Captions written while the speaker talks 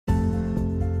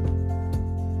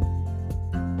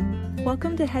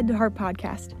Welcome to Head to Heart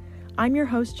Podcast. I'm your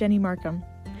host, Jenny Markham.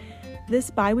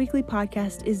 This bi-weekly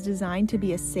podcast is designed to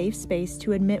be a safe space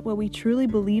to admit what we truly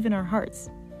believe in our hearts.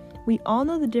 We all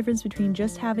know the difference between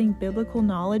just having biblical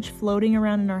knowledge floating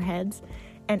around in our heads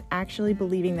and actually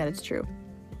believing that it's true.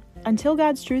 Until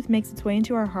God's truth makes its way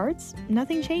into our hearts,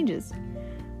 nothing changes.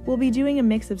 We'll be doing a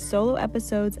mix of solo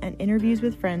episodes and interviews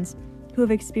with friends who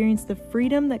have experienced the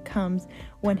freedom that comes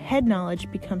when head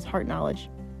knowledge becomes heart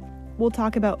knowledge. We'll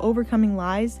talk about overcoming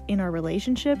lies in our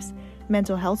relationships,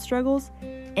 mental health struggles,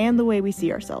 and the way we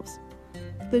see ourselves.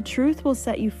 The truth will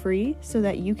set you free so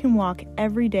that you can walk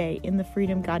every day in the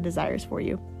freedom God desires for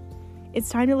you. It's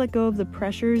time to let go of the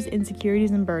pressures,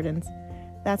 insecurities, and burdens.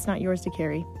 That's not yours to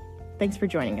carry. Thanks for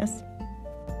joining us.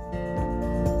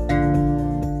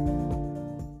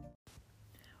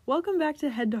 Welcome back to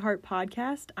Head to Heart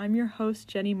Podcast. I'm your host,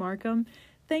 Jenny Markham.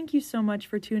 Thank you so much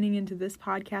for tuning into this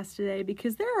podcast today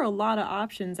because there are a lot of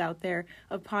options out there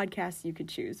of podcasts you could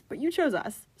choose, but you chose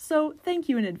us. So thank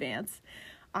you in advance.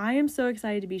 I am so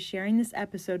excited to be sharing this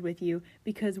episode with you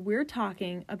because we're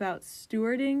talking about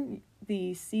stewarding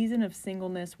the season of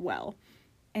singleness well.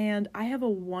 And I have a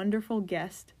wonderful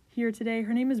guest here today.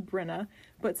 Her name is Brenna,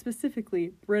 but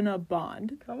specifically Brenna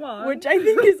Bond. Come on. Which I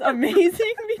think is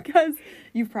amazing because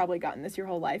you've probably gotten this your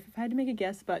whole life. If I had to make a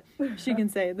guess, but she can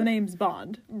say the name's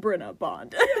Bond. Brenna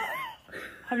Bond.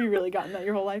 Have you really gotten that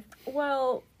your whole life?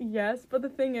 Well, yes, but the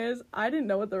thing is, I didn't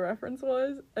know what the reference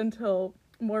was until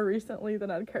more recently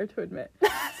than I'd care to admit.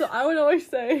 So I would always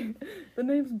say, the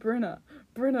name's Brenna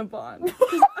Bond.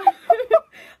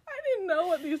 I didn't know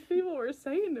what these people were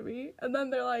saying to me. And then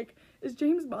they're like, is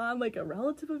James Bond like a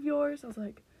relative of yours? I was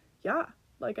like, yeah.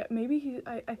 Like, maybe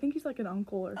I think he's like an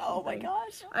uncle or something. Oh my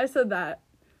gosh. I said that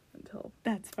until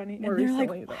that's funny. More and they're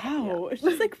recently. Like, wow, Yeah.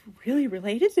 she's like really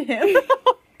related to him.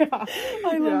 Yeah.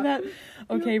 I love that.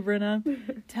 Okay,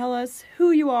 Brenna, tell us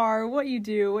who you are, what you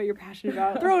do, what you're passionate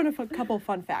about. Throw in a couple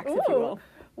fun facts, if you will.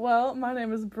 Well, my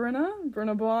name is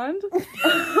Brenna Bond,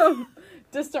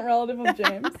 distant relative of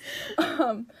James.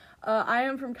 I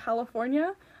am from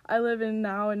California. I live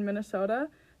now in Minnesota,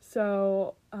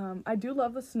 so I do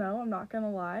love the snow, I'm not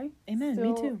gonna lie. Amen,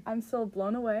 me too. I'm still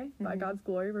blown away by God's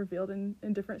glory revealed in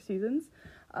different seasons.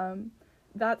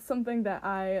 That's something that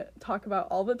I talk about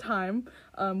all the time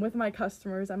with my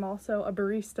customers. I'm also a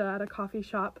barista at a coffee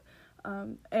shop,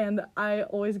 and I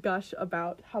always gush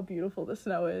about how beautiful the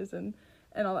snow is and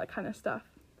all that kind of stuff.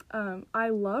 I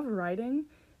love writing,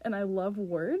 and I love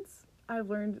words. I've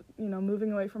learned,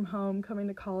 moving away from home, coming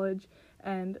to college,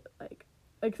 and like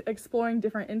exploring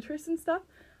different interests and stuff.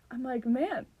 I'm like,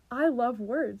 man, I love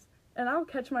words, and I'll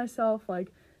catch myself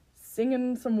like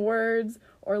singing some words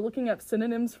or looking up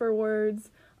synonyms for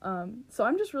words. So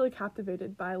I'm just really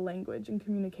captivated by language and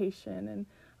communication,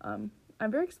 and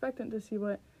I'm very expectant to see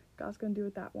what God's gonna do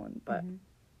with that one. But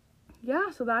yeah,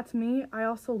 so that's me. I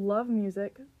also love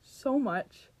music so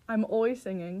much. I'm always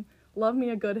singing. Love me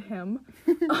a good hymn.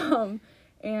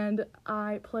 And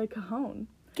I play cajon.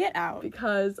 Get out.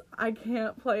 Because I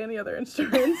can't play any other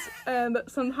instruments. And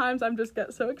sometimes I just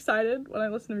get so excited when I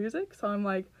listen to music. So I'm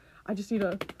like, I just need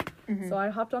a... So I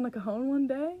hopped on the cajon one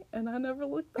day, and I never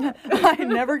looked back. I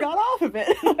never got off of it.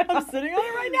 I'm sitting on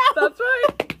it right now. That's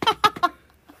right.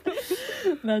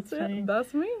 That's funny. Yeah,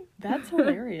 that's me. That's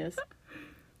hilarious.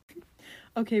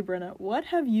 Okay, Brenna, what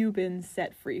have you been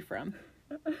set free from?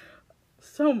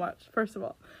 So much, first of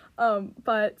all.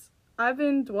 But I've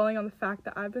been dwelling on the fact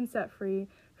that I've been set free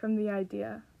from the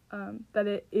idea that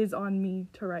it is on me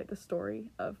to write the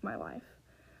story of my life.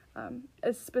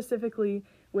 Specifically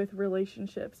with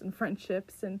relationships and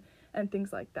friendships and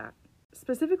things like that.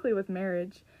 Specifically with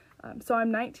marriage. So I'm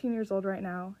 19 years old right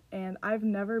now, and I've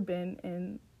never been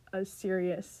in a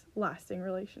serious, lasting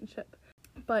relationship.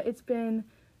 But it's been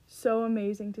so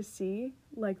amazing to see,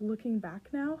 like looking back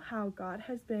now, how God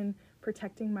has been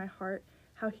protecting my heart,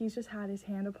 how he's just had his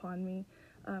hand upon me,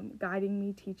 guiding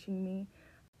me, teaching me,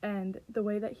 and the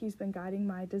way that he's been guiding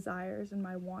my desires and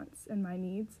my wants and my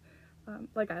needs.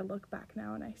 Like I look back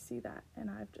now and I see that, and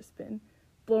I've just been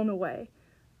blown away.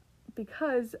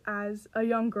 Because as a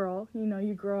young girl,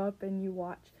 you grow up and you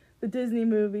watch the Disney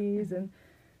movies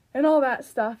and all that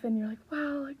stuff, and you're like,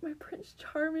 wow, like my Prince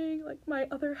Charming, like my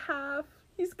other half,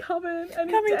 he's coming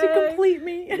to complete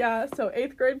me. Yeah, so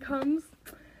 8th grade comes,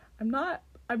 I'm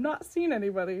not seeing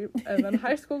anybody, and then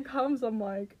high school comes, I'm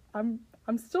like, I'm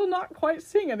still not quite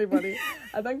seeing anybody,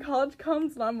 and then college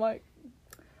comes, and I'm like,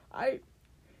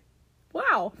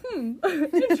 wow,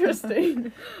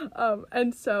 interesting.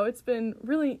 And so it's been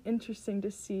really interesting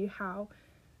to see how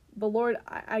the Lord,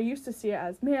 I used to see it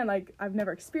as, man, like, I've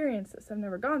never experienced this, I've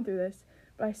never gone through this,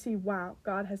 But I see, wow,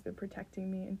 God has been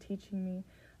protecting me and teaching me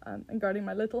and guarding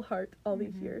my little heart all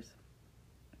these years.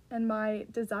 And my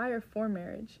desire for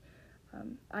marriage,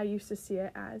 I used to see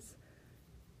it as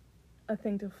a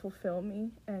thing to fulfill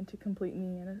me and to complete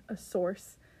me and a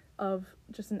source of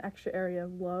just an extra area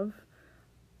of love.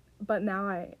 But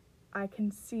now I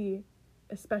can see,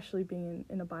 especially being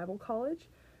in a Bible college,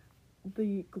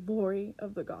 the glory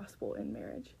of the gospel in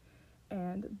marriage.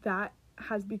 And that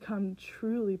has become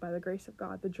truly, by the grace of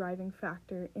God, the driving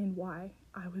factor in why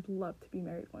I would love to be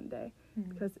married one day.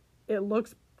 Because it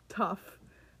looks tough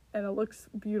and it looks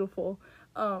beautiful.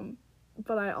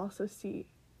 But I also see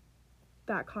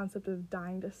that concept of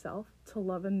dying to self to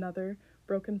love another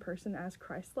broken person as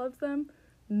Christ loves them,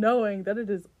 knowing that it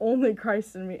is only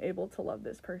Christ in me able to love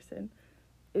this person,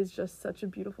 is just such a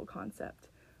beautiful concept.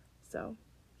 So,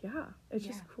 yeah, it's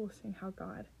just cool seeing how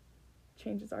God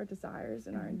changes our desires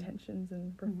and our intentions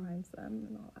and refines them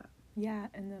and all that. Yeah,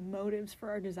 and the motives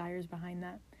for our desires behind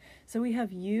that. So we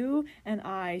have you and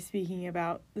I speaking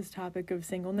about this topic of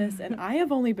singleness, and I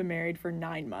have only been married for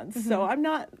 9 months, so I'm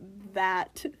not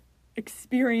that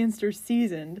experienced or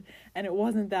seasoned, and it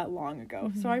wasn't that long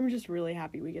ago. So I'm just really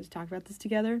happy we get to talk about this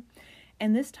together.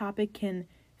 And this topic can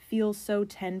feel so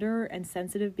tender and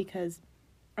sensitive because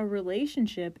a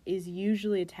relationship is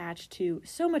usually attached to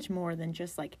so much more than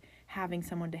just like having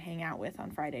someone to hang out with on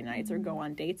Friday nights or go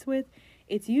on dates with.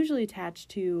 It's usually attached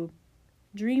to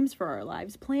dreams for our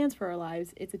lives, plans for our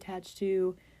lives. It's attached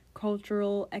to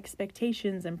cultural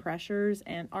expectations and pressures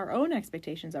and our own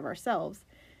expectations of ourselves.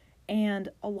 And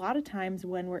a lot of times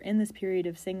when we're in this period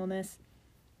of singleness,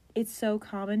 it's so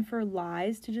common for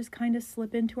lies to just kind of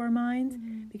slip into our minds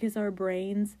because our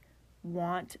brains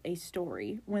want a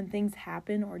story. When things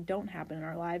happen or don't happen in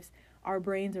our lives, our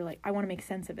brains are like, I want to make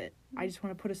sense of it. I just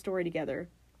want to put a story together.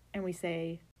 And we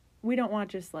say, we don't want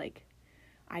just like,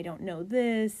 I don't know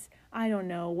this. I don't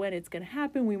know when it's going to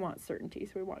happen. We want certainty.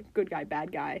 So we want good guy,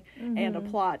 bad guy, and a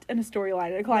plot and a storyline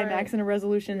and a climax and a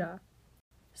resolution. Yeah.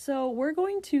 So we're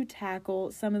going to tackle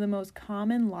some of the most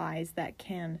common lies that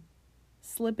can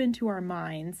slip into our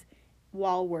minds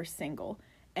while we're single.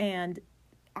 And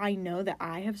I know that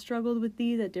I have struggled with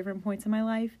these at different points in my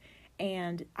life.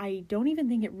 And I don't even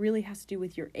think it really has to do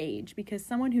with your age, because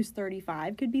someone who's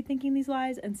 35 could be thinking these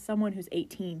lies and someone who's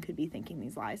 18 could be thinking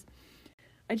these lies.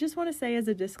 I just want to say as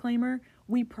a disclaimer,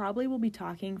 we probably will be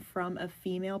talking from a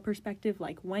female perspective,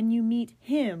 like when you meet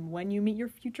him, when you meet your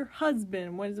future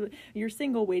husband, when you're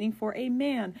single waiting for a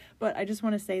man. But I just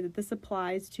want to say that this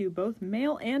applies to both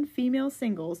male and female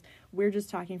singles. We're just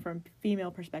talking from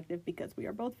female perspective because we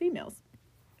are both females.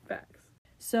 Facts.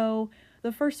 So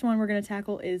the first one we're going to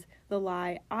tackle is the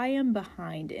lie, I am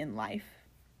behind in life.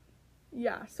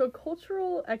 Yeah, so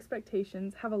cultural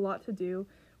expectations have a lot to do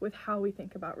with how we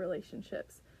think about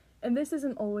relationships. And this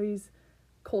isn't always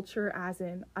culture as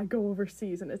in I go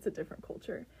overseas and it's a different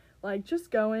culture. Like just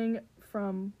going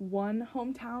from one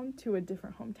hometown to a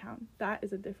different hometown, that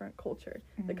is a different culture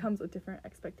that comes with different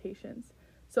expectations.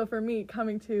 So for me,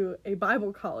 coming to a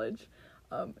Bible college,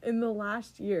 in the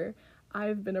last year,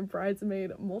 I've been a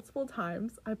bridesmaid multiple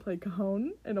times. I played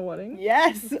cajon in a wedding.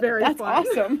 Yes, very that's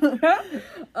fun.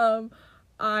 awesome.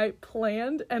 I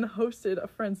planned and hosted a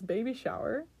friend's baby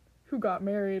shower who got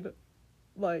married,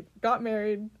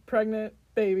 pregnant,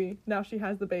 baby. Now she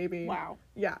has the baby. Wow.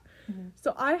 Yeah.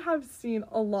 So I have seen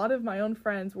a lot of my own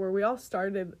friends where we all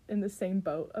started in the same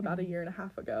boat about a year and a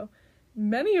half ago.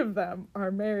 Many of them are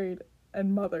married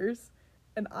and mothers,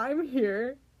 and I'm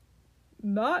here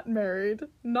not married,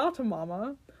 not a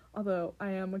mama, although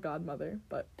I am a godmother,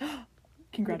 but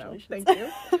Congratulations. Thank you.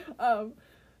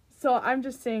 So I'm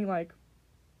just saying, like,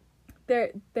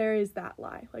 there is that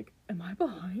lie. Like, am I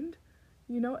behind?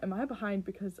 Am I behind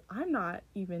because I'm not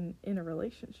even in a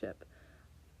relationship?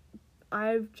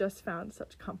 I've just found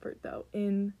such comfort, though,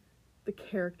 in the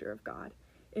character of God,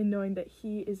 in knowing that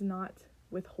He is not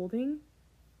withholding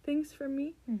things from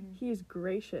me. He is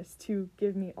gracious to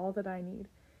give me all that I need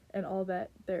and all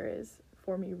that there is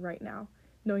for me right now,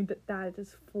 knowing that that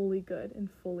is fully good and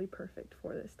fully perfect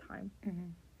for this time.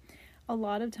 A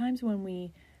lot of times when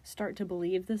we start to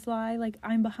believe this lie, like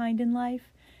I'm behind in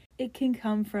life, it can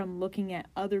come from looking at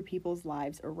other people's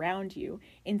lives around you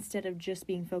instead of just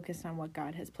being focused on what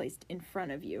God has placed in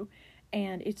front of you.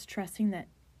 And it's trusting that,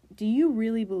 do you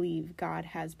really believe God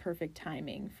has perfect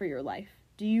timing for your life?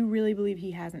 Do you really believe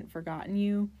He hasn't forgotten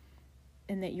you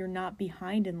and that you're not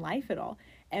behind in life at all?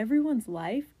 Everyone's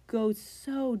life goes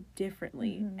so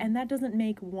differently, and that doesn't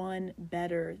make one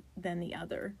better than the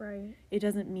other. Right. It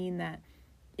doesn't mean that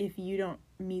if you don't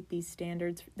meet these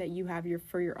standards that you have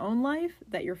for your own life,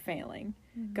 that you're failing.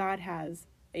 God has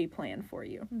a plan for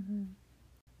you.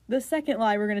 The second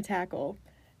lie we're going to tackle,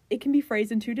 it can be phrased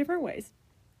in two different ways.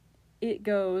 It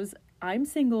goes, I'm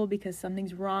single because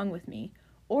something's wrong with me.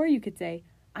 Or you could say,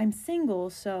 I'm single,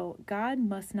 so God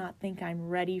must not think I'm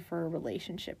ready for a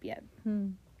relationship yet.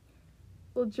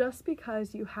 Well, just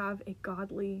because you have a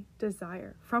godly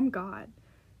desire from God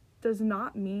does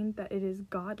not mean that it is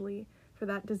godly for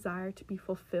that desire to be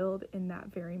fulfilled in that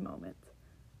very moment.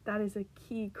 That is a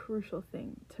key, crucial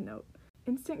thing to note.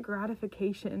 Instant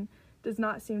gratification does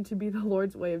not seem to be the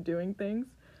Lord's way of doing things,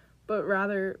 but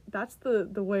rather that's the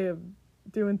way of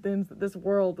doing things that this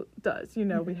world does. You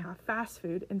know, we have fast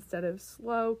food instead of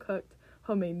slow cooked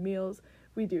homemade meals.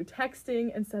 We do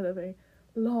texting instead of a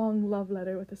long love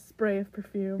letter with a spray of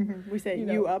perfume. We say, you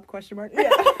you know. up, question mark? Yeah.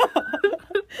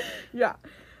 Yeah.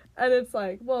 And it's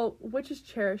like, well, which is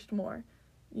cherished more?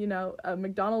 You know, a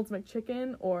McDonald's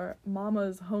McChicken or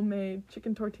Mama's homemade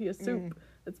chicken tortilla soup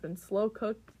that's been slow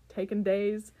cooked, taken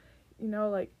days, you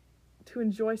know, like to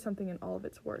enjoy something in all of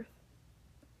its worth.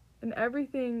 And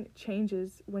everything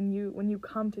changes when you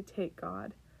come to take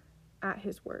God at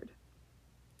his word.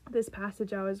 This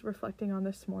passage I was reflecting on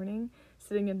this morning,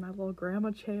 sitting in my little grandma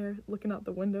chair, looking out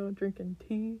the window, drinking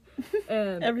tea,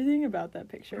 and everything about that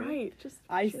picture. Right, just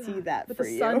I see that with for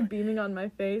the you. sun beaming on my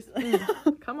face.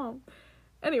 Come on.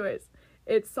 Anyways,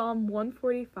 it's Psalm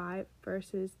 145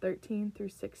 verses 13 through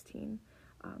 16,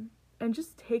 and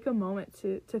just take a moment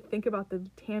to think about the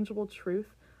tangible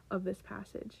truth of this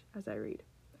passage as I read.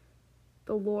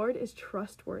 The Lord is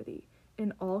trustworthy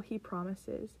in all he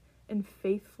promises and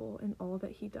faithful in all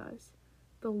that he does.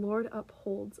 The Lord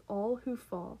upholds all who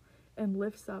fall and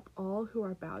lifts up all who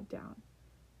are bowed down.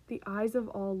 The eyes of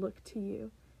all look to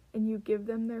you, and you give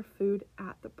them their food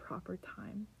at the proper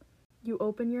time. You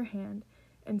open your hand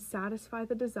and satisfy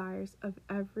the desires of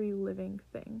every living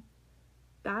thing.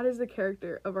 That is the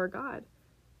character of our God.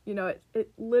 You know,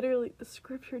 it literally, the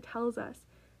scripture tells us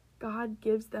God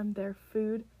gives them their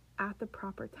food at the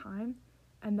proper time,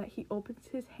 and that he opens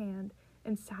his hand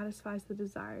and satisfies the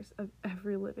desires of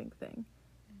every living thing.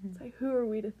 It's like, who are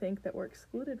we to think that we're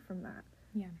excluded from that?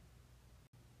 Yeah.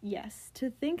 Yes, to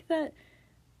think that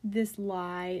this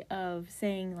lie of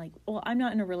saying, like, well, I'm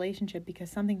not in a relationship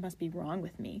because something must be wrong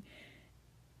with me,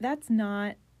 that's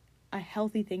not a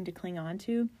healthy thing to cling on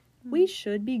to. We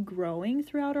should be growing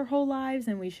throughout our whole lives,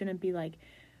 and we shouldn't be, like,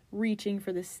 reaching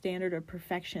for this standard of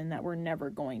perfection that we're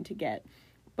never going to get.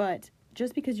 But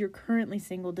just because you're currently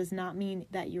single does not mean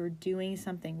that you're doing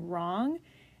something wrong.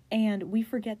 And we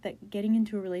forget that getting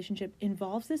into a relationship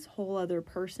involves this whole other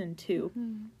person too.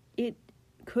 It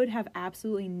could have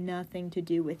absolutely nothing to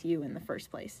do with you in the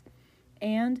first place.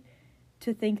 And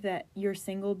to think that you're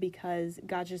single because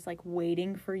God's just like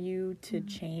waiting for you to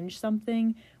change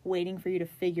something, waiting for you to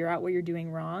figure out what you're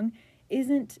doing wrong,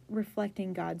 isn't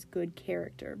reflecting God's good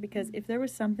character. Because if there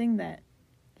was something that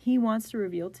he wants to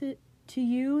reveal to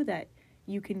you that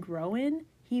you can grow in,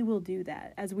 he will do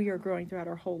that as we are growing throughout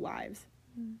our whole lives.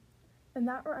 And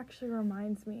that actually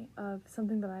reminds me of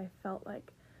something that I felt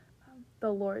like the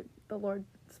Lord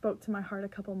spoke to my heart a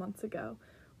couple months ago.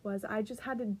 Was I just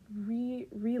had to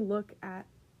re-look at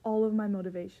all of my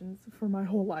motivations for my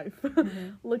whole life,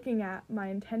 looking at my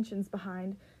intentions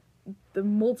behind the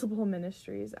multiple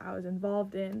ministries I was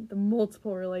involved in, the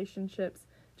multiple relationships,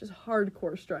 just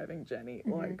hardcore striving, Jenny,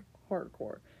 like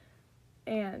hardcore.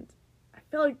 And I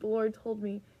feel like the Lord told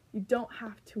me, you don't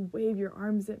have to wave your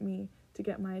arms at me to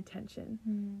get my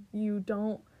attention. You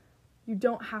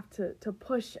don't have to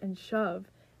push and shove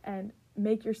and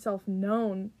make yourself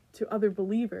known to other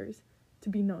believers to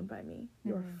be known by me.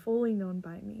 You're fully known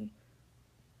by me.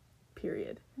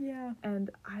 Period. Yeah. And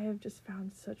I have just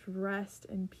found such rest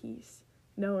and peace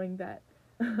knowing that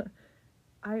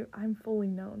I'm fully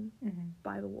known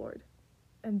by the Lord.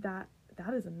 And that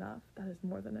is enough. That is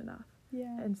more than enough.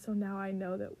 Yeah. And so now I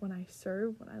know that when I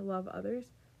serve, when I love others,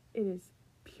 it is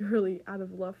purely out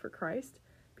of love for Christ,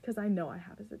 because I know I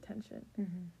have his attention.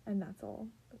 And that's all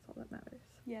that matters.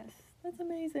 Yes, that's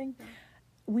amazing.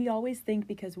 We always think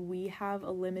because we have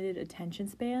a limited attention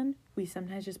span, we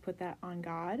sometimes just put that on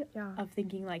God, of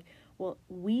thinking like, well,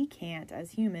 we can't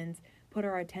as humans put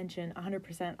our attention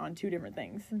 100% on two different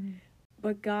things.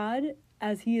 But God,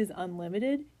 as he is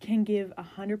unlimited, can give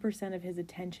 100% of his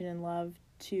attention and love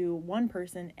to one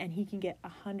person, and he can get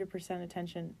 100%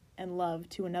 attention and love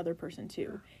to another person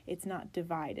too. It's not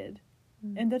divided.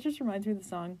 And that just reminds me of the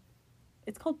song.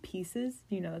 It's called Pieces.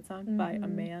 Do you know that song? By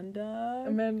Amanda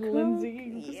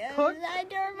Lindsay. Yes, Cook? I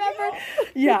do remember.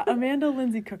 Yeah, Amanda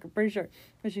Lindsay Cook, I'm pretty sure.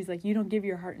 But she's like, you don't give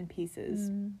your heart in pieces,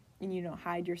 and you don't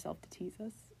hide yourself to tease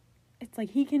us. It's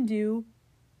like he can do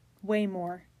way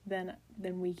more than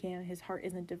we can. His heart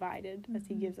isn't divided as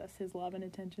he gives us his love and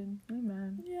attention.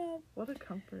 Amen. Yeah. What a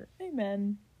comfort.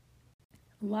 Amen.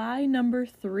 Lie number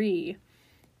 3.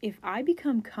 If I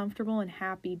become comfortable and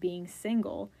happy being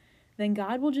single, then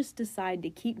God will just decide to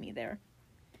keep me there.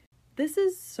 This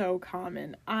is so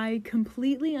common. I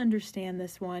completely understand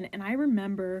this one, and I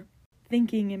remember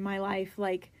thinking in my life,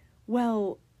 like,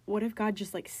 well, what if God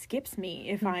just, like, skips me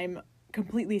if I'm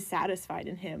completely satisfied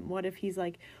in him? What if he's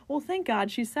like, well, thank God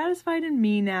she's satisfied in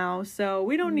me now, so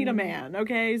we don't need a man,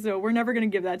 okay? So we're never going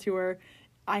to give that to her.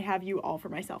 I have you all for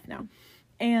myself now.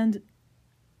 And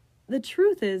the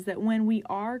truth is that when we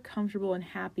are comfortable and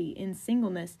happy in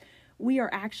singleness, we are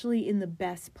actually in the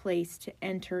best place to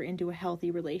enter into a healthy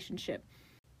relationship.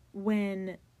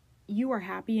 When you are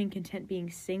happy and content being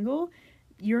single,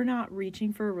 you're not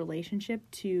reaching for a relationship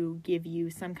to give you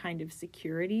some kind of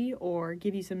security or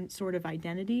give you some sort of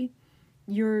identity.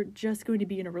 You're just going to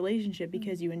be in a relationship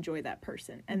because you enjoy that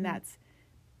person. And that's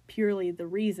purely the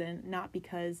reason, not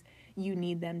because you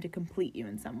need them to complete you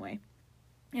in some way.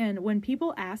 And when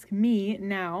people ask me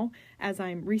now, as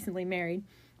I'm recently married,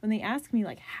 when they ask me,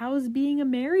 like, how's being a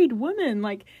married woman?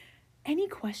 Like, any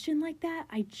question like that,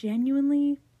 I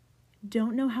genuinely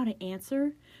don't know how to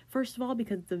answer. First of all,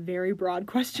 because it's a very broad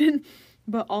question,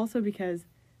 but also because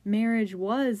marriage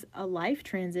was a life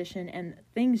transition and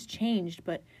things changed,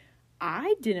 but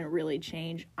I didn't really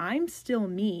change. I'm still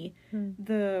me.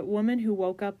 The woman who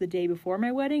woke up the day before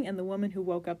my wedding and the woman who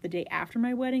woke up the day after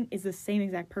my wedding is the same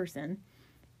exact person.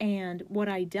 And what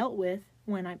I dealt with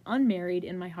when I'm unmarried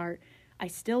in my heart, I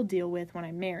still deal with when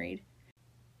I'm married.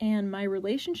 And my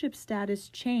relationship status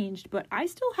changed, but I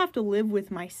still have to live with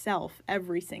myself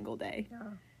every single day.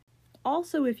 Yeah.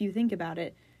 Also, if you think about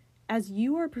it, as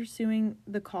you are pursuing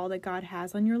the call that God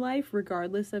has on your life,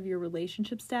 regardless of your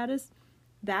relationship status,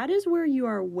 that is where you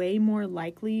are way more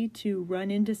likely to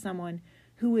run into someone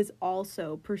who is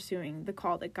also pursuing the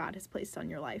call that God has placed on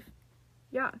your life.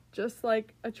 Yeah, just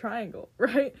like a triangle,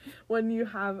 right? When you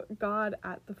have God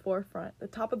at the forefront, the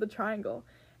top of the triangle,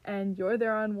 and you're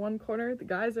there on one corner, the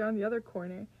guys are on the other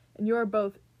corner, and you are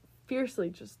both fiercely,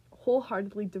 just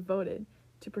wholeheartedly devoted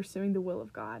to pursuing the will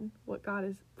of God, what God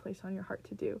has placed on your heart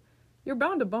to do. You're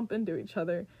bound to bump into each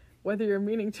other, whether you're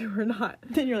meaning to or not.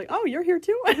 Then you're like, oh, you're here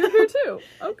too? You're here too.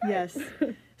 Okay. Yes.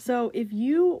 So if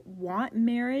you want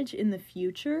marriage in the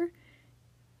future,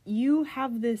 you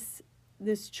have this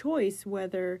choice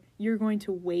whether you're going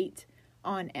to wait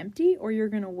on empty or you're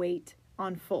going to wait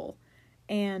on full.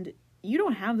 And you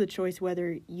don't have the choice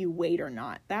whether you wait or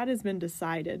not. That has been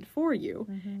decided for you.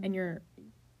 And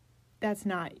that's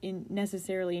not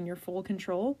necessarily in your full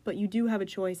control, but you do have a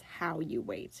choice how you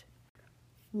wait.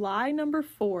 Lie number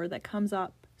 4 that comes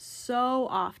up so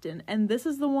often, and this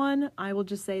is the one I will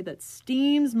just say that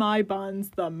steams my buns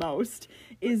the most,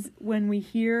 is when we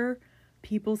hear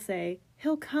people say,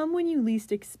 he'll come when you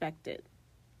least expect it.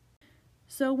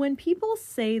 So when people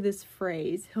say this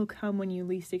phrase, he'll come when you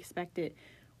least expect it,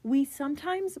 we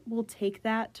sometimes will take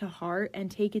that to heart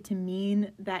and take it to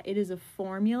mean that it is a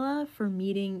formula for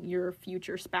meeting your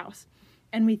future spouse.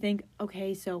 And we think,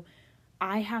 okay, so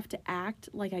I have to act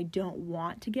like I don't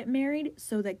want to get married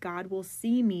so that God will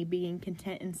see me being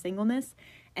content in singleness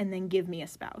and then give me a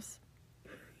spouse.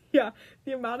 Yeah,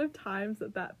 the amount of times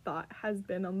that thought has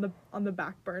been on the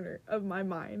back burner of my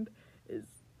mind is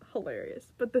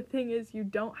hilarious. But the thing is, you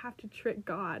don't have to trick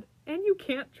God, and you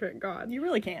can't trick God. You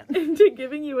really can't. Into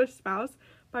giving you a spouse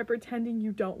by pretending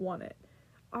you don't want it.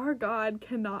 Our God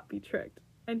cannot be tricked,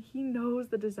 and he knows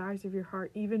the desires of your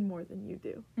heart even more than you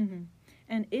do.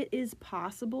 And it is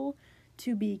possible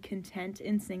to be content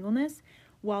in singleness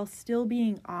while still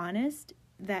being honest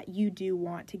that you do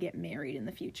want to get married in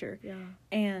the future. Yeah.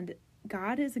 And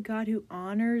God is a God who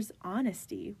honors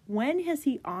honesty. When has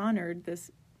he honored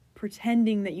this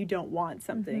pretending that you don't want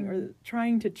something or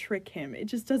trying to trick him? It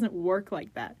just doesn't work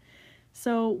like that.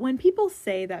 So when people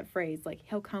say that phrase, like,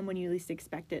 he'll come when you least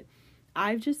expect it,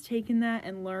 I've just taken that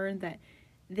and learned that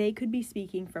they could be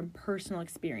speaking from personal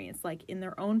experience, like in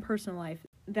their own personal life,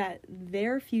 that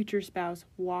their future spouse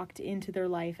walked into their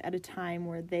life at a time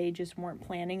where they just weren't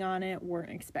planning on it, weren't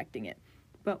expecting it.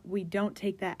 But we don't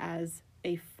take that as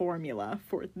a formula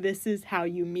for this is how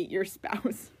you meet your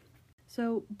spouse.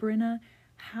 So, Brenna,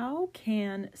 how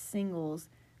can singles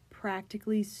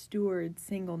practically steward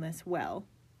singleness well?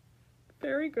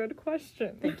 Very good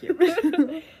question. Thank you.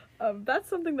 That's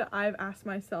something that I've asked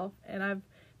myself, and I've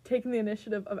taken the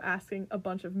initiative of asking a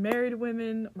bunch of married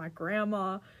women, my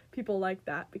grandma, people like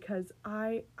that, because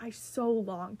I so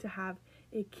long to have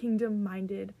a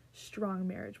kingdom-minded, strong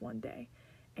marriage one day.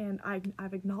 And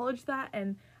I've acknowledged that,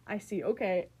 and I see,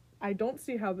 okay, I don't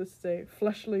see how this is a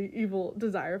fleshly, evil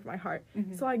desire of my heart.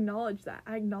 Mm-hmm. So I acknowledge that.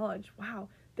 I acknowledge, wow,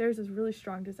 there's this really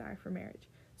strong desire for marriage.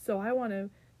 So I want to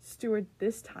steward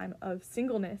this time of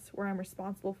singleness where I'm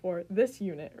responsible for this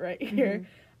unit right here,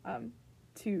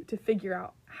 to figure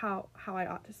out how I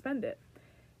ought to spend it.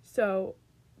 So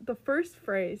the first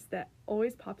phrase that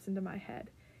always pops into my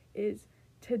head is,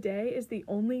 today is the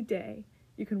only day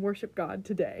you can worship God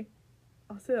today.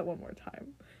 I'll say that one more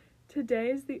time. Today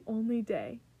is the only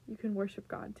day you can worship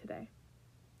God today.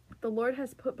 The Lord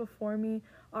has put before me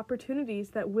opportunities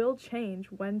that will change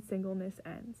when singleness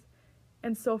ends.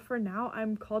 And so for now,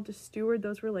 I'm called to steward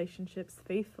those relationships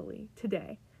faithfully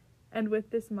today. And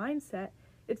with this mindset,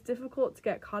 it's difficult to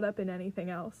get caught up in anything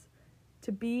else,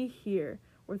 to be here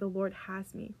where the Lord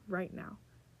has me right now.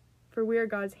 For we are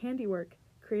God's handiwork,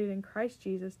 created in Christ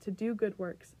Jesus to do good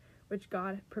works, which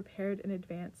God prepared in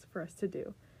advance for us to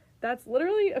do. That's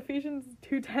literally Ephesians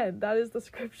 2:10. That is the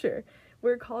scripture.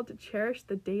 We're called to cherish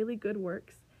the daily good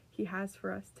works he has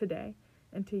for us today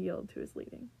and to yield to his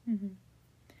leading. Mm-hmm.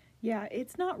 Yeah,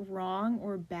 it's not wrong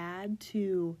or bad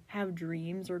to have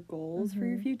dreams or goals for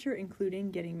your future,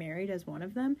 including getting married as one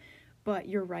of them. But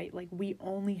you're right, like, we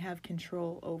only have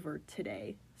control over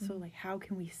today. So, like, how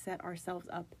can we set ourselves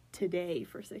up today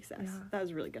for success? Yeah. That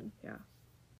was really good. Yeah.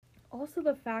 Also,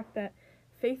 the fact that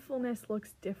faithfulness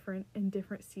looks different in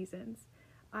different seasons.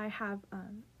 I have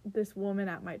this woman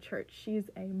at my church.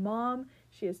 She's a mom.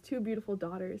 She has 2 beautiful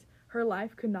daughters. Her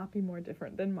life could not be more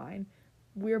different than mine.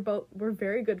 We're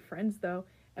very good friends, though,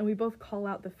 and we both call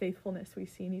out the faithfulness we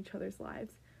see in each other's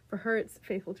lives. For her, it's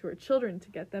faithful to her children to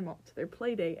get them up to their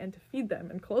play date and to feed them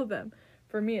and clothe them.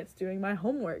 For me, it's doing my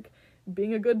homework,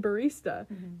 being a good barista,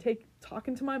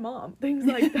 talking to my mom, things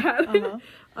like that.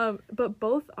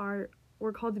 But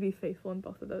we're called to be faithful in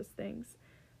both of those things.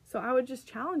 So I would just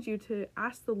challenge you to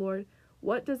ask the Lord,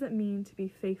 what does it mean to be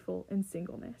faithful in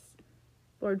singleness?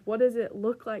 Lord, what does it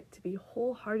look like to be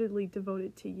wholeheartedly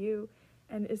devoted to you?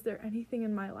 And is there anything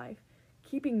in my life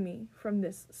keeping me from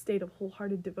this state of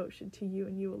wholehearted devotion to you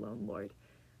and you alone, Lord?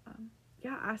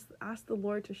 Ask the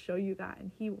Lord to show you that,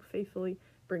 and he will faithfully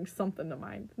bring something to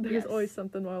mind. There's always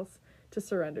something else to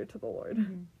surrender to the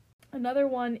Lord. Another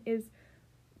one is,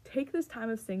 take this time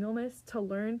of singleness to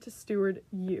learn to steward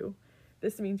you.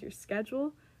 This means your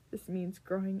schedule. This means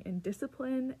growing in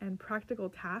discipline and practical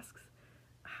tasks.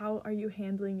 How are you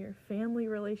handling your family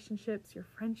relationships, your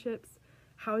friendships?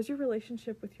 How is your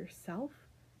relationship with yourself?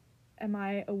 Am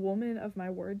I a woman of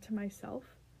my word to myself?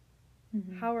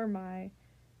 How are my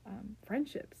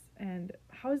friendships? And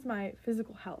how is my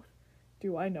physical health?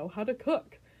 Do I know how to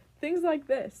cook? Things like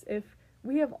this. If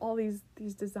we have all these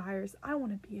desires, I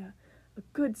want to be a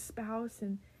good spouse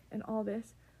and all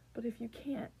this, but if you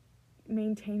can't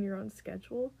maintain your own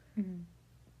schedule,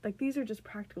 like, these are just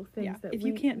practical things that if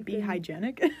you can't be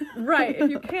hygienic, right? If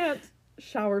you can't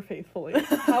shower faithfully,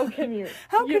 how can you?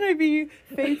 How can I be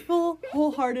faithful,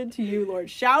 wholehearted to you, Lord?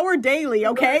 Shower daily,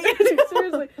 okay?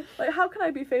 Seriously, like, how can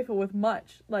I be faithful with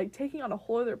much? Like, taking on a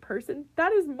whole other person,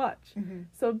 that is much.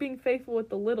 So being faithful with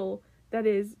the little, that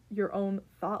is your own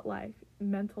thought life,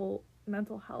 mental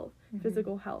health,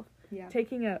 physical health.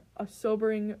 Taking a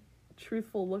sobering,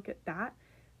 truthful look at that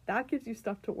gives you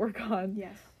stuff to work on.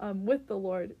 With the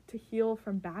Lord, to heal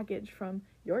from baggage from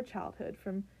your childhood,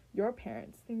 from your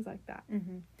parents, things like that.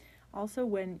 Also,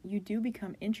 when you do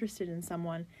become interested in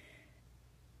someone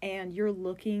and you're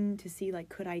looking to see, like,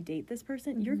 could I date this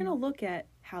person? You're going to look at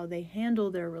how they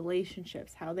handle their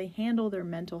relationships, how they handle their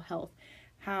mental health,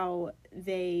 how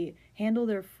they handle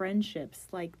their friendships.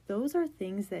 Like, those are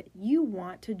things that you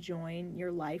want to join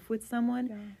your life with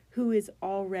someone who is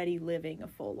already living a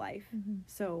full life.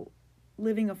 So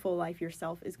living a full life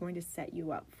yourself is going to set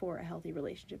you up for a healthy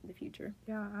relationship in the future.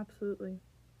 Yeah, absolutely.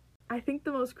 I think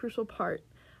the most crucial part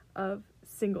of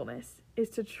singleness is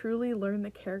to truly learn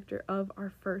the character of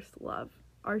our first love,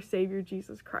 our Savior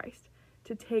Jesus Christ,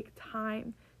 to take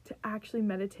time to actually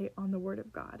meditate on the Word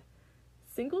of God.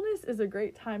 Singleness is a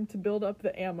great time to build up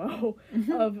the ammo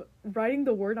of writing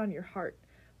the Word on your heart,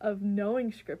 of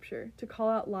knowing Scripture, to call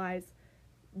out lies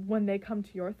when they come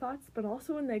to your thoughts, but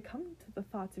also when they come to the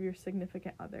thoughts of your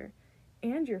significant other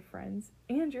and your friends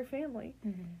and your family.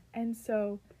 And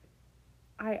so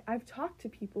I've talked to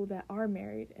people that are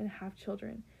married and have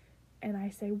children, and I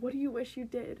say, what do you wish you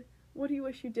did? What do you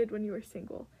wish you did when you were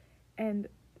single? And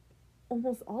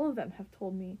almost all of them have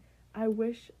told me, I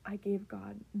wish I gave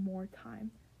God more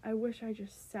time. I wish I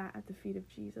just sat at the feet of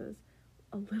Jesus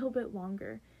a little bit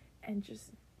longer and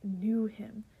just knew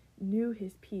him, knew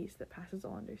his peace that passes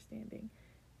all understanding,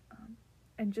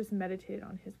 and just meditated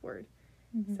on his word.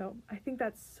 So I think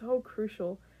that's so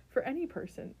crucial for any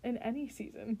person in any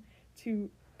season. to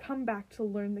come back to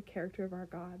learn the character of our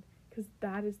God, because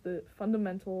that is the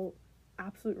fundamental,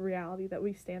 absolute reality that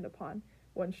we stand upon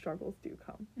when struggles do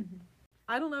come. Mm-hmm.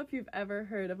 I don't know if you've ever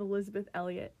heard of Elizabeth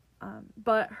Elliot,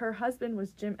 but her husband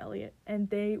was Jim Elliot, and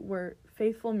they were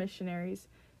faithful missionaries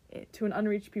to an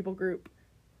unreached people group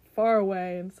far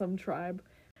away in some tribe.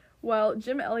 Well,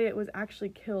 Jim Elliot was actually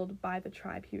killed by the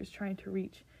tribe he was trying to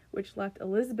reach, which left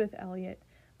Elizabeth Elliot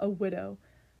a widow.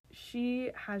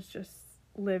 She has just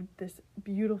lived this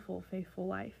beautiful, faithful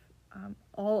life,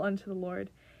 all unto the Lord.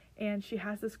 And she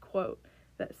has this quote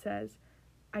that says,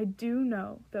 "I do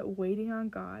know that waiting on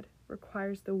God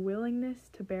requires the willingness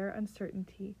to bear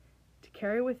uncertainty, to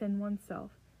carry within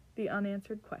oneself the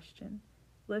unanswered question,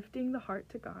 lifting the heart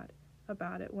to God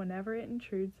about it whenever it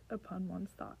intrudes upon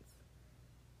one's thoughts."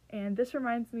 And this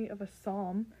reminds me of a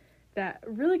psalm that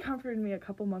really comforted me a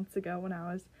couple months ago when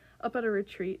I was up at a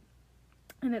retreat.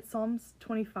 And it's Psalms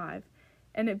 25,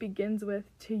 and it begins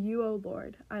with, "To you, O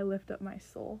Lord, I lift up my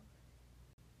soul."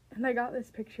 And I got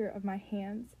this picture of my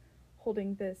hands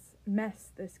holding this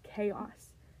mess, this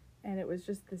chaos, and it was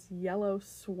just this yellow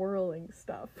swirling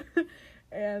stuff.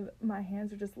 And my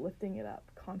hands are just lifting it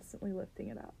up, constantly lifting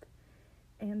it up.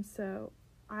 And so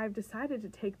I've decided to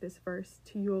take this verse,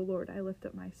 "To you, O Lord, I lift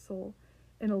up my soul,"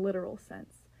 in a literal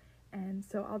sense. And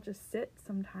so I'll just sit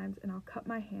sometimes and I'll cup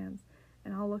my hands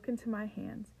and I'll look into my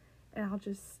hands and I'll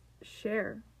just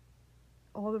share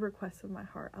all the requests of my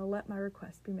heart. I'll let my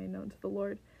requests be made known to the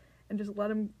Lord and just let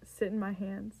them sit in my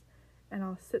hands. And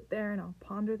I'll sit there and I'll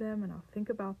ponder them and I'll think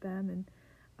about them, and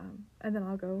then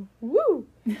I'll go, woo!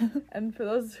 And for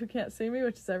those who can't see me,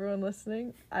 which is everyone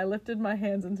listening, I lifted my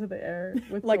hands into the air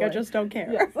with like joy. I just don't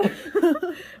care. Yes.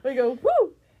 We go,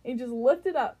 woo! And you just lift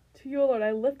it up. "To you, O Lord,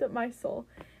 I lift up my soul."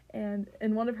 And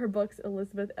in one of her books,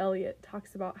 Elizabeth Elliot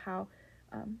talks about how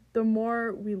the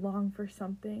more we long for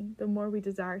something, the more we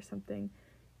desire something,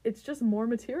 it's just more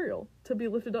material to be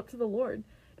lifted up to the Lord.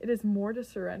 It is more to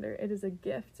surrender. It is a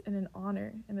gift and an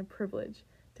honor and a privilege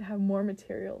to have more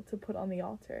material to put on the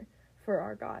altar for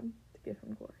our God, to give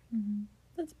him glory. Mm-hmm.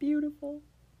 That's beautiful.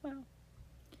 Wow.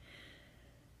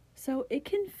 So it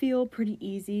can feel pretty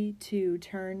easy to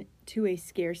turn to a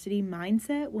scarcity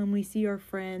mindset when we see our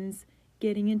friends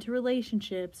getting into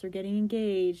relationships or getting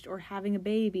engaged or having a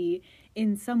baby,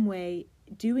 in some way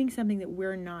doing something that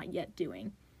we're not yet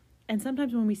doing. And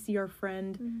sometimes when we see our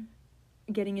friend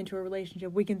getting into a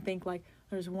relationship, we can think like,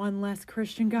 there's one less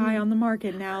Christian guy on the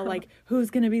market now, like who's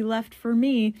going to be left for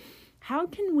me? How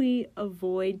can we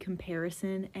avoid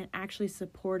comparison and actually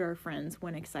support our friends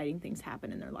when exciting things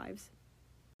happen in their lives?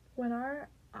 When our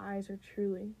eyes are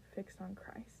truly fixed on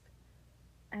Christ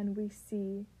and we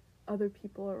see other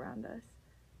people around us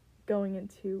going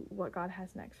into what God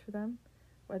has next for them,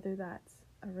 whether that's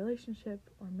a relationship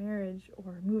or marriage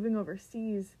or moving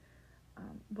overseas,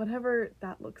 whatever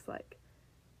that looks like,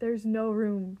 there's no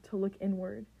room to look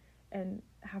inward and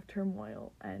have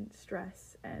turmoil and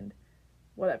stress and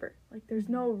whatever. Like, there's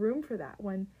no room for that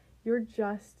when you're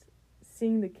just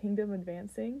seeing the kingdom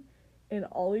advancing in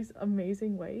all these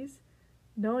amazing ways,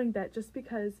 knowing that just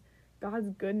because God's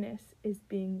goodness is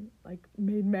being like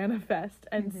made manifest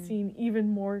and seen even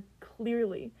more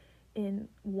clearly in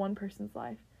one person's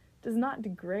life does not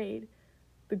degrade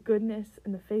the goodness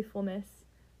and the faithfulness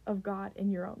of God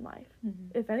in your own life.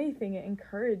 If anything, it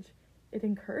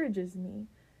encourages me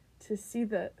to see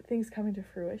the things coming to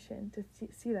fruition, to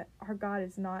see that our God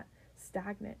is not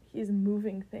stagnant. He is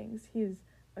moving things. He is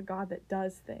a God that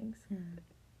does things.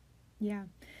 Yeah.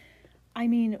 I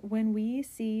mean, when we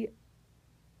see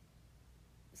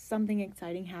something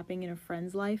exciting happening in a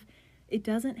friend's life, it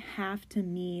doesn't have to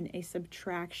mean a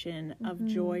subtraction of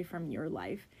joy from your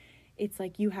life. It's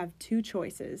like you have two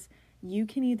choices. You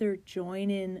can either join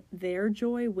in their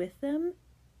joy with them,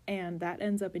 and that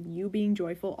ends up in you being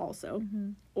joyful also.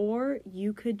 Or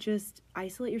you could just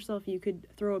isolate yourself. You could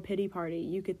throw a pity party.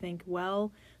 You could think,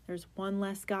 well, there's one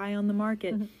less guy on the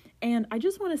market. And I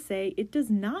just want to say, it does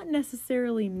not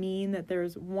necessarily mean that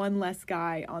there's one less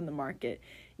guy on the market.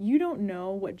 You don't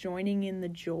know what joining in the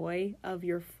joy of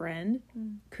your friend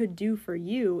could do for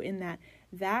you, in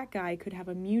that guy could have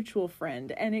a mutual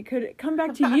friend and it could come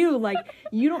back to you. Like,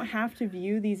 you don't have to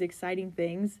view these exciting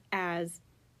things as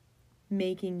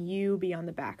making you be on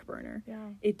the back burner.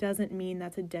 It doesn't mean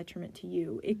that's a detriment to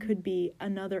you. It could be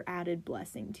another added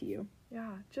blessing to you.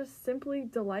 Just simply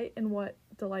delight in what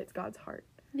delights God's heart.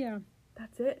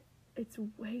 That's it. It's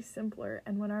way simpler.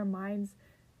 And when our minds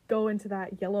go into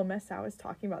that yellow mess I was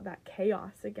talking about, that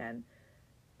chaos again,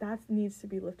 that needs to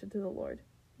be lifted to the Lord,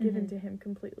 given to him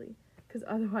completely, because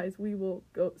otherwise we will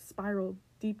go spiral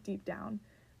deep down,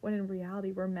 when in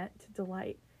reality we're meant to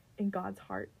delight in God's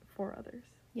heart for others.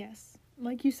 Yes.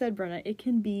 Like you said, Brenna, it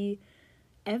can be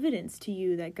evidence to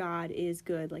you that God is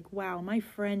good. Like, wow, my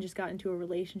friend just got into a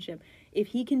relationship. If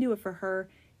he can do it for her,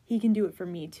 he can do it for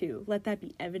me too. Let that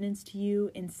be evidence to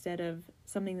you instead of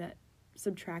something that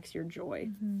subtracts your joy.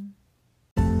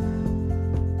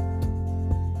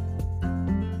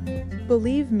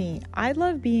 Believe me, I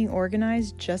love being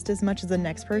organized just as much as the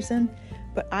next person,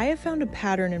 but I have found a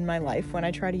pattern in my life when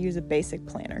I try to use a basic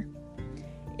planner.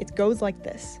 It goes like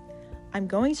this. I'm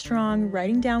going strong,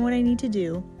 writing down what I need to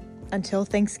do until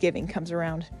Thanksgiving comes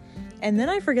around. And then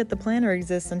I forget the planner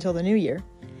exists until the new year.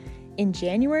 In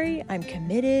January, I'm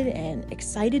committed and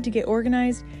excited to get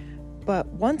organized, but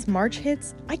once March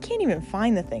hits, I can't even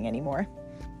find the thing anymore.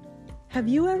 Have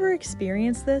you ever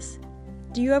experienced this?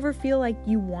 Do you ever feel like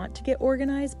you want to get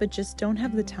organized but just don't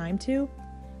have the time to?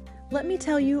 Let me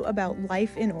tell you about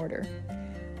Life in Order.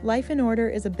 Life in Order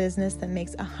is a business that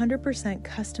makes 100%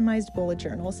 customized bullet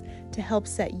journals to help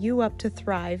set you up to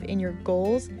thrive in your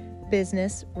goals,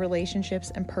 business,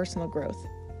 relationships, and personal growth.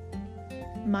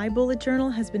 My bullet journal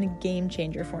has been a game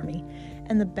changer for me,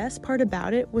 and the best part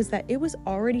about it was that it was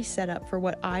already set up for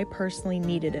what I personally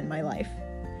needed in my life.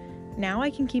 Now I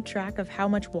can keep track of how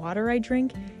much water I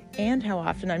drink and how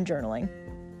often I'm journaling.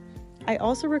 I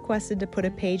also requested to put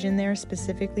a page in there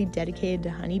specifically dedicated to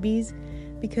honeybees,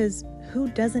 because who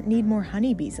doesn't need more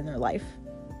honeybees in their life?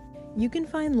 You can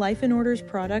find Life in Order's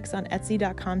products on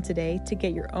Etsy.com today to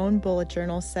get your own bullet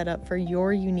journal set up for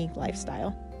your unique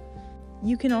lifestyle.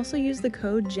 You can also use the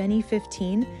code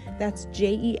JENNY15, that's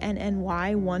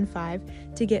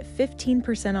JENNY15, to get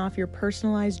 15% off your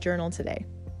personalized journal today.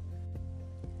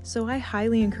 So I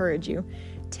highly encourage you,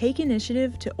 take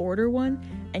initiative to order one,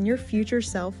 and your future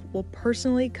self will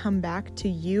personally come back to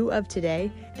you of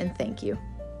today and thank you.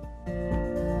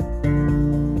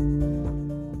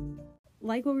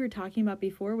 Like what we were talking about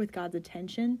before with God's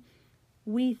attention,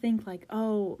 we think like,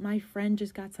 oh, my friend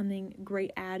just got something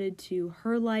great added to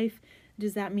her life.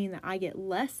 Does that mean that I get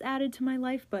less added to my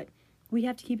life? But we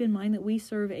have to keep in mind that we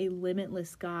serve a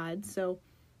limitless God. So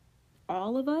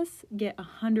all of us get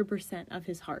 100% of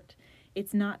his heart.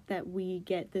 It's not that we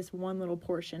get this one little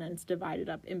portion and it's divided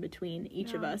up in between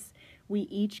each of us. We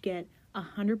each get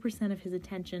 100% of his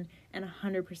attention and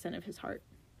 100% of his heart.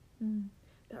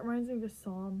 That reminds me of a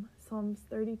psalm. Psalms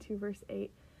 32 verse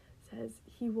 8 says,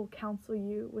 "He will counsel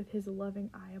you with his loving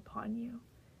eye upon you."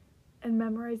 And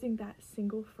memorizing that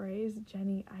single phrase,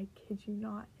 Jenny, I kid you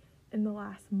not, in the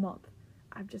last month,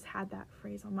 I've just had that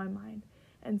phrase on my mind.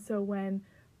 And so when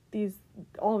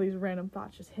all these random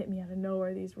thoughts just hit me out of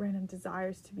nowhere, these random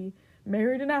desires to be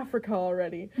married in Africa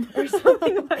already, or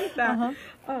something like that,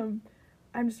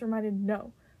 I'm just reminded,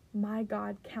 no, my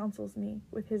God counsels me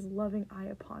with his loving eye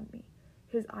upon me.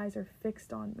 His eyes are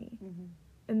fixed on me.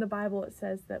 In the Bible, it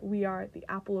says that we are the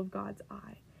apple of God's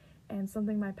eye. And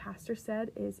something my pastor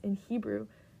said is, in Hebrew,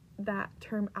 that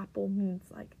term apple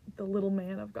means like the little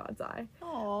man of God's eye.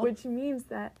 Aww. Which means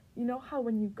that, you know how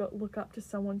when you look up to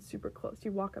someone super close,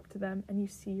 you walk up to them and you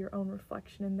see your own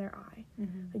reflection in their eye.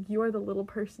 Like you are the little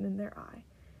person in their eye.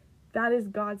 That is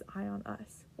God's eye on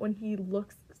us. When he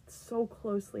looks so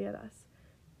closely at us,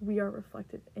 we are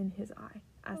reflected in his eye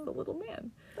as the little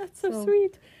man. That's so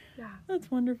sweet. Yeah. That's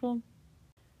wonderful.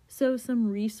 So some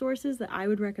resources that I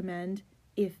would recommend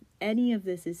if any of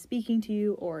this is speaking to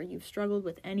you or you've struggled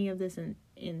with any of this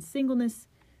in singleness,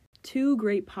 2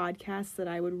 great podcasts that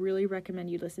I would really recommend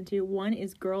you listen to. One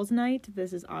is Girls Night.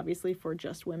 This is obviously for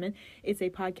just women. It's a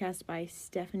podcast by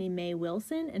Stephanie Mae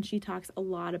Wilson, and she talks a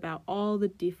lot about all the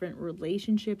different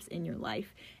relationships in your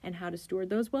life and how to steward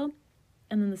those well.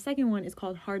 And then the second one is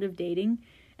called Heart of Dating,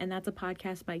 and that's a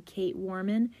podcast by Kate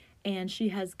Warman, and she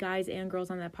has guys and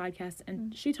girls on that podcast,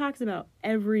 and she talks about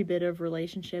every bit of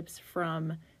relationships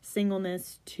from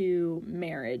singleness to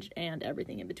marriage and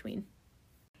everything in between.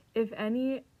 If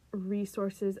any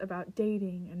resources about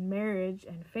dating and marriage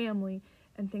and family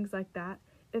and things like that,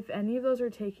 if any of those are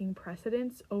taking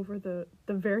precedence over the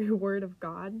very word of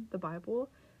God, the Bible,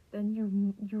 then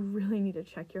you really need to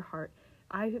check your heart.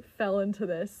 I fell into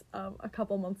this a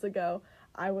couple months ago.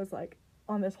 I was like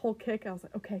on this whole kick. I was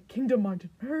like, okay, kingdom-minded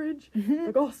marriage,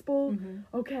 the gospel.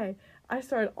 Okay, I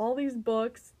started all these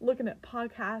books, looking at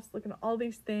podcasts, looking at all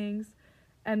these things,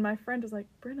 and my friend was like,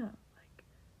 Brenna, like,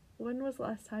 when was the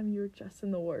last time you were just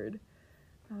in the Word?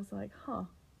 And I was like,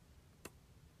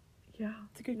 yeah,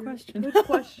 it's a good question. Good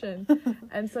question.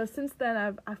 And so since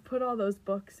then, I've put all those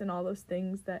books and all those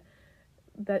things that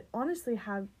honestly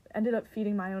have ended up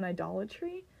feeding my own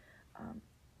idolatry,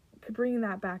 bringing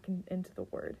that back into the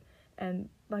Word. And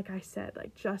like I said,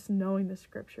 like just knowing the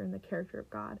scripture and the character of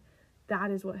God,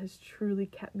 that is what has truly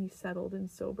kept me settled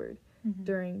and sobered.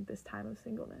 during this time of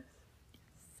singleness.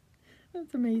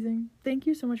 That's amazing. Thank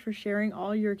you so much for sharing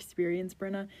all your experience,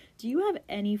 Brenna. Do you have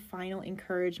any final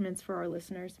encouragements for our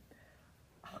listeners?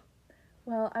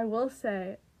 Well, I will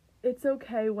say it's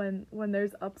okay when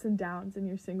there's ups and downs in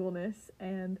your singleness,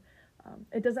 and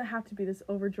it doesn't have to be this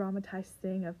over dramatized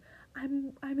thing of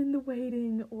I'm in the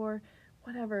waiting or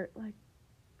whatever. Like,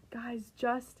 guys,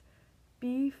 just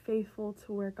be faithful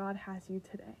to where God has you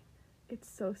today. It's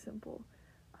so simple.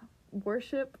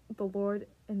 Worship the Lord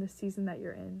in the season that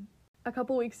you're in. A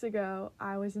couple weeks ago,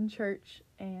 I was in church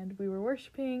and we were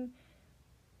worshiping,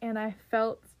 and I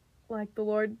felt like the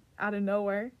Lord out of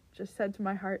nowhere just said to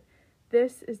my heart,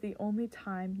 this is the only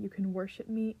time you can worship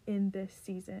me in this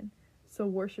season. So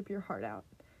worship your heart out.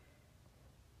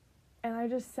 And I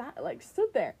just stood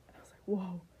there. And I was like,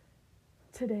 whoa,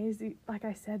 today is like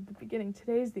I said at the beginning,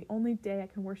 today is the only day I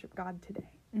can worship God today.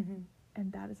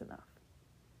 And that is enough.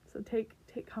 So take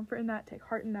comfort in that, take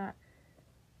heart in that,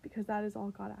 because that is all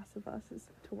God asks of us, is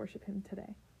to worship him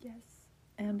today. Yes.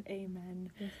 And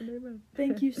amen. Yes and amen.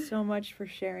 Thank you so much for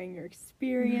sharing your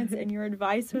experience and your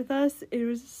advice with us. It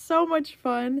was so much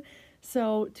fun.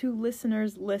 So to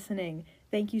listeners listening,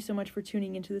 thank you so much for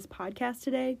tuning into this podcast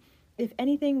today. If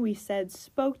anything we said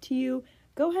spoke to you,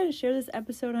 go ahead and share this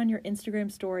episode on your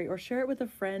Instagram story or share it with a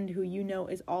friend who you know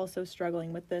is also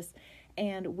struggling with this.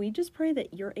 And we just pray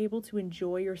that you're able to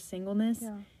enjoy your singleness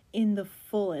in the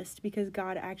fullest, because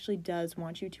God actually does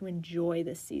want you to enjoy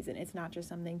this season. It's not just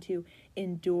something to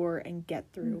endure and get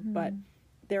through, but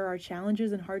there are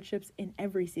challenges and hardships in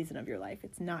every season of your life.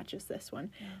 It's not just this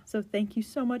one. So thank you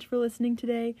so much for listening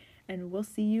today, and we'll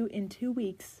see you in 2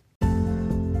 weeks.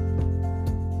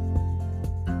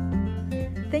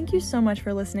 Thank you so much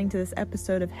for listening to this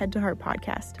episode of Head to Heart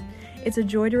Podcast. It's a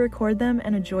joy to record them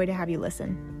and a joy to have you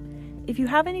listen. If you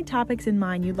have any topics in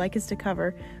mind you'd like us to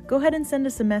cover, go ahead and send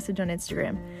us a message on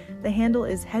Instagram. The handle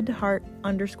is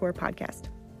headtoheart_podcast.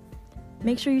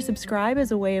 Make sure you subscribe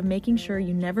as a way of making sure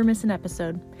you never miss an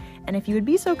episode. And if you would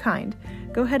be so kind,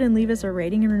 go ahead and leave us a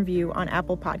rating and review on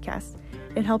Apple Podcasts.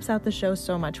 It helps out the show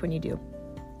so much when you do.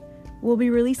 We'll be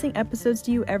releasing episodes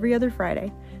to you every other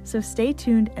Friday, so stay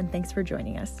tuned and thanks for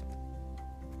joining us.